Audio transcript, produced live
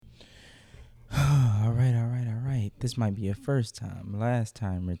This might be your first time, last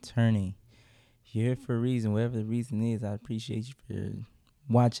time, returning. You're here for a reason. Whatever the reason is, I appreciate you for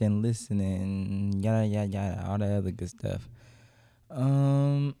watching, listening, yada yada yada, all that other good stuff.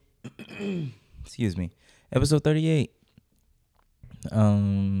 Um, excuse me. Episode 38.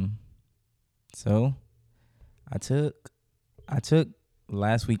 Um, so I took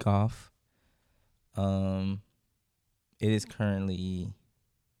last week off. Um, it is currently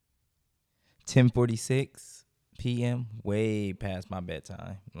 10:46 p.m. Way past my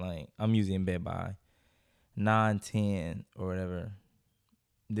bedtime. Like I'm usually in bed by 9:10 or whatever.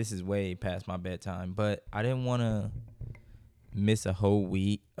 This is way past my bedtime, but I didn't want to miss a whole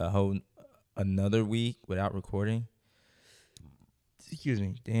week, another week without recording. Excuse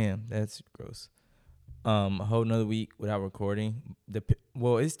me. Damn, that's gross. A whole another week without recording.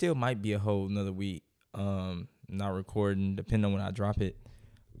 Well, it still might be a whole another week not recording depending on when I drop it.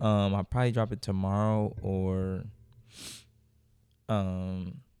 I'll probably drop it tomorrow or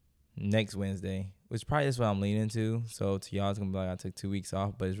next Wednesday, which probably is what I'm leaning to. So to y'all, it's gonna be like I took 2 weeks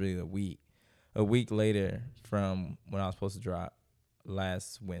off, but it's really a week later from when I was supposed to drop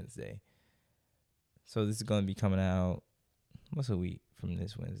last Wednesday. So this is gonna be coming out. What's a week from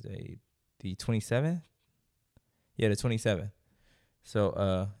this Wednesday? The 27th. Yeah, the 27th.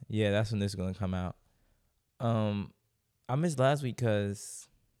 So yeah, that's when this is gonna come out. I missed last week because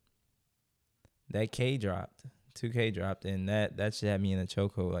that K dropped. 2K dropped, and that shit had me in a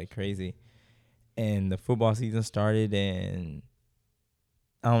chokehold like crazy. And the football season started, and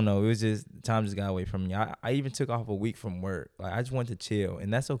I don't know. It was just time just got away from me. I even took off a week from work. Like I just wanted to chill,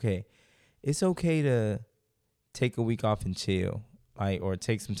 and that's okay. It's okay to take a week off and chill, like or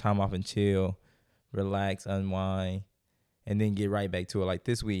take some time off and chill, relax, unwind, and then get right back to it. Like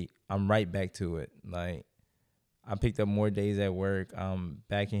this week, I'm right back to it. Like I picked up more days at work. I'm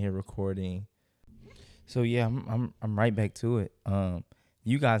back in here recording. So yeah, I'm right back to it.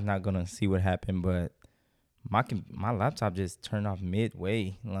 You guys not gonna see what happened, but my laptop just turned off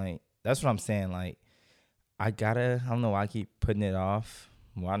midway. Like that's what I'm saying. Like I don't know why I keep putting it off.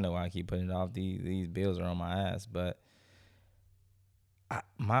 Well, I know why I keep putting it off. These bills are on my ass, but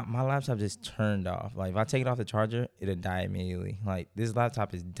my laptop just turned off. Like if I take it off the charger, it'll die immediately. Like this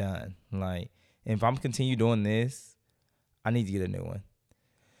laptop is done. Like if I'm continue doing this, I need to get a new one.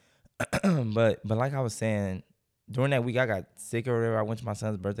 but like I was saying, during that week I got sick or whatever. I went to my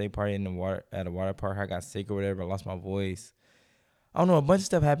son's birthday party at a water park. I got sick or whatever. I lost my voice. I don't know. A bunch of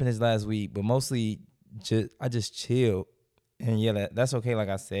stuff happened this last week, but mostly I just chilled. And yeah, that's okay. Like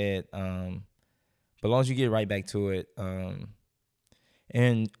I said, but as long as you get right back to it.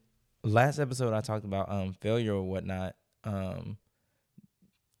 And last episode I talked about failure or whatnot. And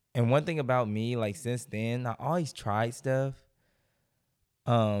one thing about me, like since then, I always tried stuff.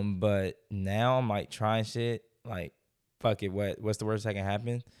 But now I'm like trying shit. Like, fuck it. What's the worst that can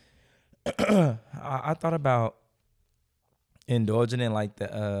happen? I thought about indulging in like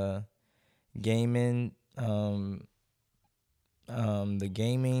the gaming, the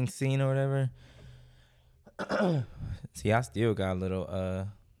gaming scene or whatever. See, I still got a little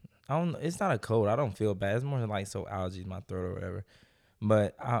I don't. It's not a cold. I don't feel bad. It's more like so allergies in my throat or whatever.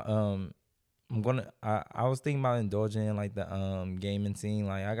 But I was thinking about indulging in like the gaming scene.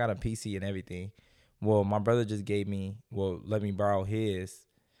 Like I got a PC and everything. Well, my brother just let me borrow his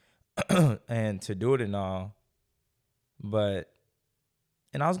and to do it and all. But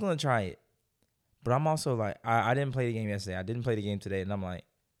and I was gonna try it. But I'm also like I didn't play the game yesterday. I didn't play the game today, and I'm like,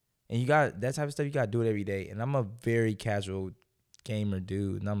 and you got that type of stuff. You got to do it every day. And I'm a very casual gamer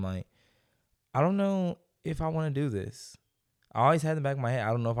dude, and I'm like, I don't know if I want to do this. I always had in the back of my head,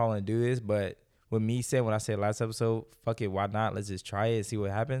 I don't know if I want to do this, but with me saying what I said last episode, fuck it, why not? Let's just try it and see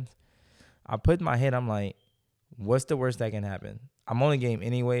what happens. I put in my head, I'm like, what's the worst that can happen? I'm on the game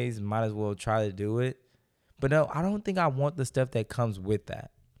anyways, might as well try to do it. But no, I don't think I want the stuff that comes with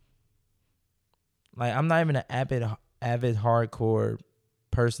that. Like, I'm not even an avid hardcore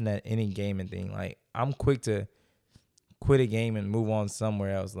person at any gaming thing. Like, I'm quick to quit a game and move on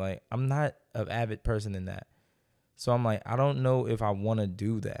somewhere else. Like, I'm not an avid person in that. So I'm like, I don't know if I want to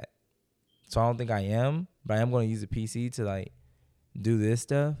do that. So I don't think I am, but I am going to use the PC to like do this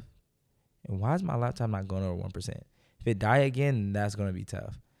stuff. And why is my laptop not going over 1%? If it die again, that's going to be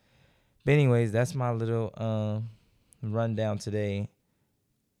tough. But anyways, that's my little rundown today.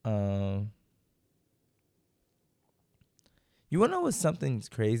 You want to know what something's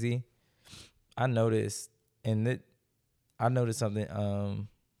crazy? I noticed, I noticed something.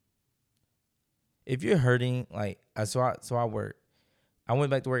 If you're hurting, like, so I work. I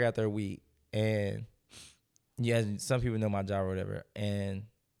went back to work after a week, and yeah, some people know my job or whatever, and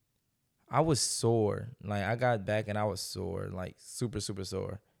I was sore. Like I got back and I was sore, like super super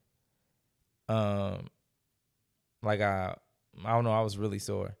sore. Um, like I don't know, I was really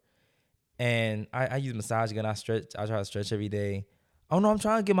sore. And I use massage gun. I stretch. I try to stretch every day. Oh no, I'm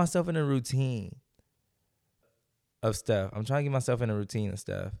trying to get myself in a routine of stuff. I'm trying to get myself in a routine of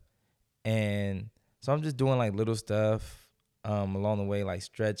stuff. And so I'm just doing like little stuff along the way, like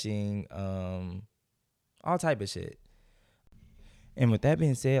stretching, all type of shit. And with that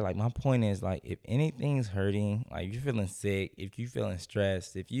being said, like my point is like if anything's hurting, like if you're feeling sick, if you feeling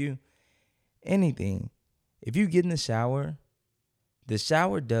stressed, if you anything, if you get in the shower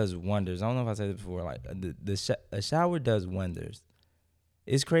does wonders. I don't know if I said it before. Like a shower does wonders.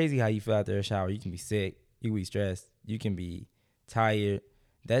 It's crazy how you feel after a shower. You can be sick, you can be stressed, you can be tired.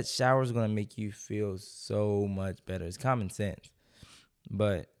 That shower is gonna make you feel so much better. It's common sense,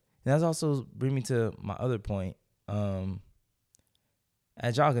 but that's also bring me to my other point.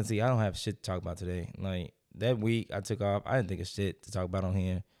 As y'all can see, I don't have shit to talk about today. Like that week I took off, I didn't think of shit to talk about on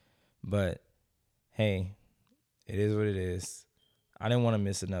here. But hey, it is what it is. I didn't want to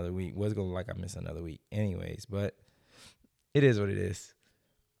miss another week. Was gonna look like I missed another week, anyways. But it is what it is.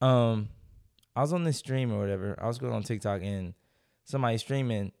 I was on this stream or whatever. I was going on TikTok and somebody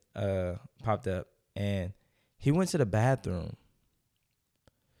streaming popped up and he went to the bathroom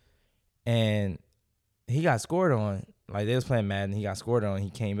and he got scored on. Like they was playing Madden, he got scored on. He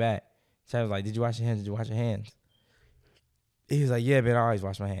came back. Chad was like, "Did you wash your hands? Did you wash your hands?" He was like, "Yeah, man, I always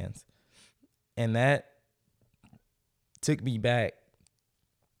wash my hands." And that took me back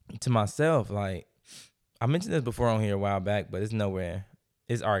to myself. Like I mentioned this before on here a while back, but it's nowhere.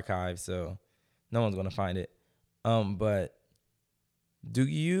 It's archived, so no one's gonna find it. But do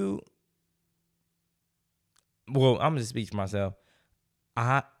you? Well, I'm gonna just speak for myself.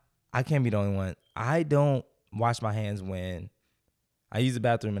 I I can't be the only one. I don't wash my hands when I use the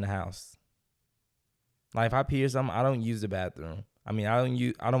bathroom in the house. Like if I pee or something, I don't use the bathroom. I mean, I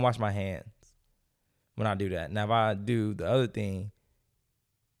don't wash my hands when I do that. Now if I do the other thing,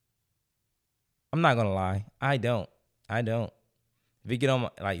 I'm not gonna lie. I don't. I don't. If it get on my,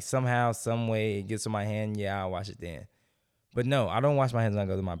 like somehow, some way it gets on my hand, yeah, I'll wash it then. But no, I don't wash my hands when I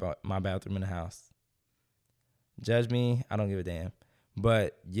go to my bathroom in the house. Judge me, I don't give a damn.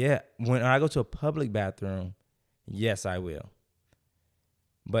 But yeah, when I go to a public bathroom, yes, I will.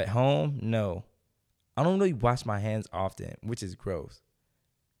 But home, no. I don't really wash my hands often, which is gross.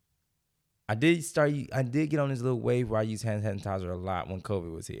 I did get on this little wave where I use hand sanitizer a lot when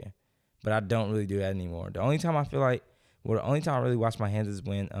COVID was here. But I don't really do that anymore. The only time I really wash my hands is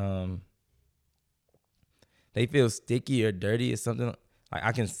when they feel sticky or dirty or something. Like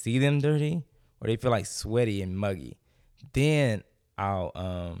I can see them dirty or they feel like sweaty and muggy. Then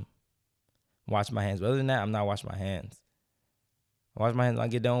I'll wash my hands. But other than that, I'm not washing my hands. I wash my hands when I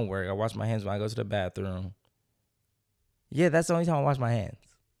get done with work. I wash my hands when I go to the bathroom. Yeah, that's the only time I wash my hands.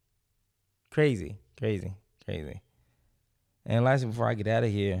 Crazy, crazy, crazy. And lastly, before I get out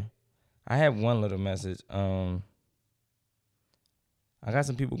of here, I have one little message. I got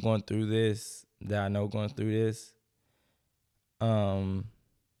some people going through this that I know going through this. Don't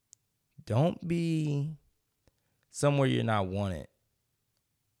be somewhere you're not wanted.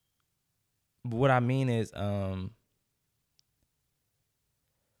 But what I mean is, what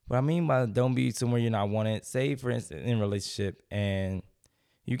I mean by don't be somewhere you're not wanted. Say, for instance, in a relationship and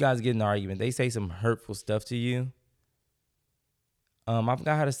you guys get in an argument, they say some hurtful stuff to you. I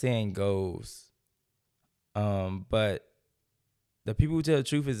forgot how the saying goes. But the people who tell the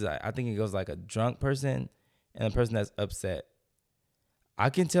truth is, I think it goes like a drunk person and a person that's upset. I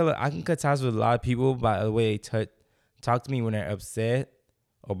can cut ties with a lot of people by the way they talk to me when they're upset,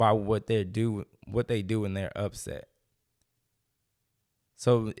 or by what they do when they're upset.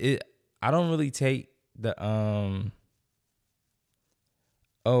 So I don't really take the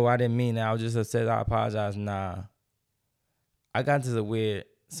oh, I didn't mean that, I was just upset, I apologize. Nah. I got into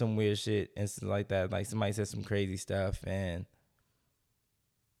some weird shit and stuff like that. Like somebody said some crazy stuff and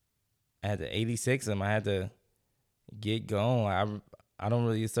I had to 86 them. I had to get going. I don't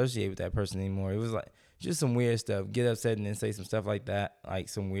really associate with that person anymore. It was like just some weird stuff. Get upset and then say some stuff like that, like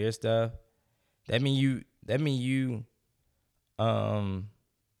some weird stuff. That mean you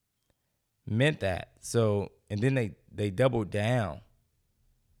meant that. So and then they doubled down.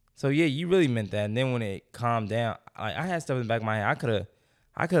 So yeah, you really meant that. And then when it calmed down, like I had stuff in the back of my head.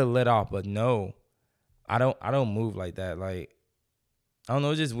 I could have let off, but no, I don't move like that. Like I don't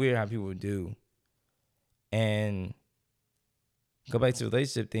know, it's just weird how people do. And go back to the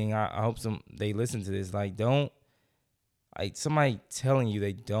relationship thing. I hope they listen to this. Like don't, like somebody telling you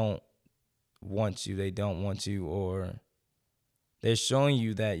they don't want you, or they're showing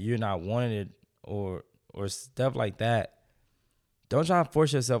you that you're not wanted or stuff like that, don't try to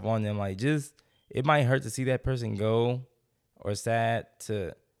force yourself on them. Like, just, it might hurt to see that person go, or sad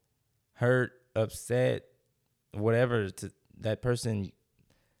to hurt, upset, whatever, to that person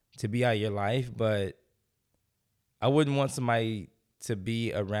to be out of your life. But I wouldn't want somebody to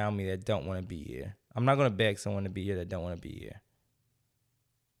be around me that don't want to be here. I'm not going to beg someone to be here that don't want to be here.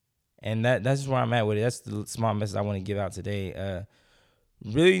 And that's just where I'm at with it. That's the small message I want to give out today.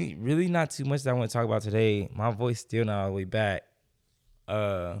 Really, really not too much that I want to talk about today. My voice still not all the way back.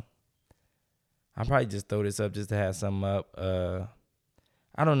 I'll probably just throw this up just to have something up.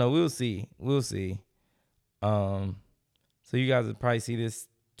 I don't know. We'll see. So you guys will probably see this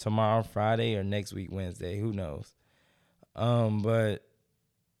tomorrow, Friday, or next week, Wednesday. Who knows? But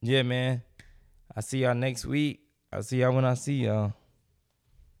yeah, man. I see y'all next week. I'll see y'all when I see y'all.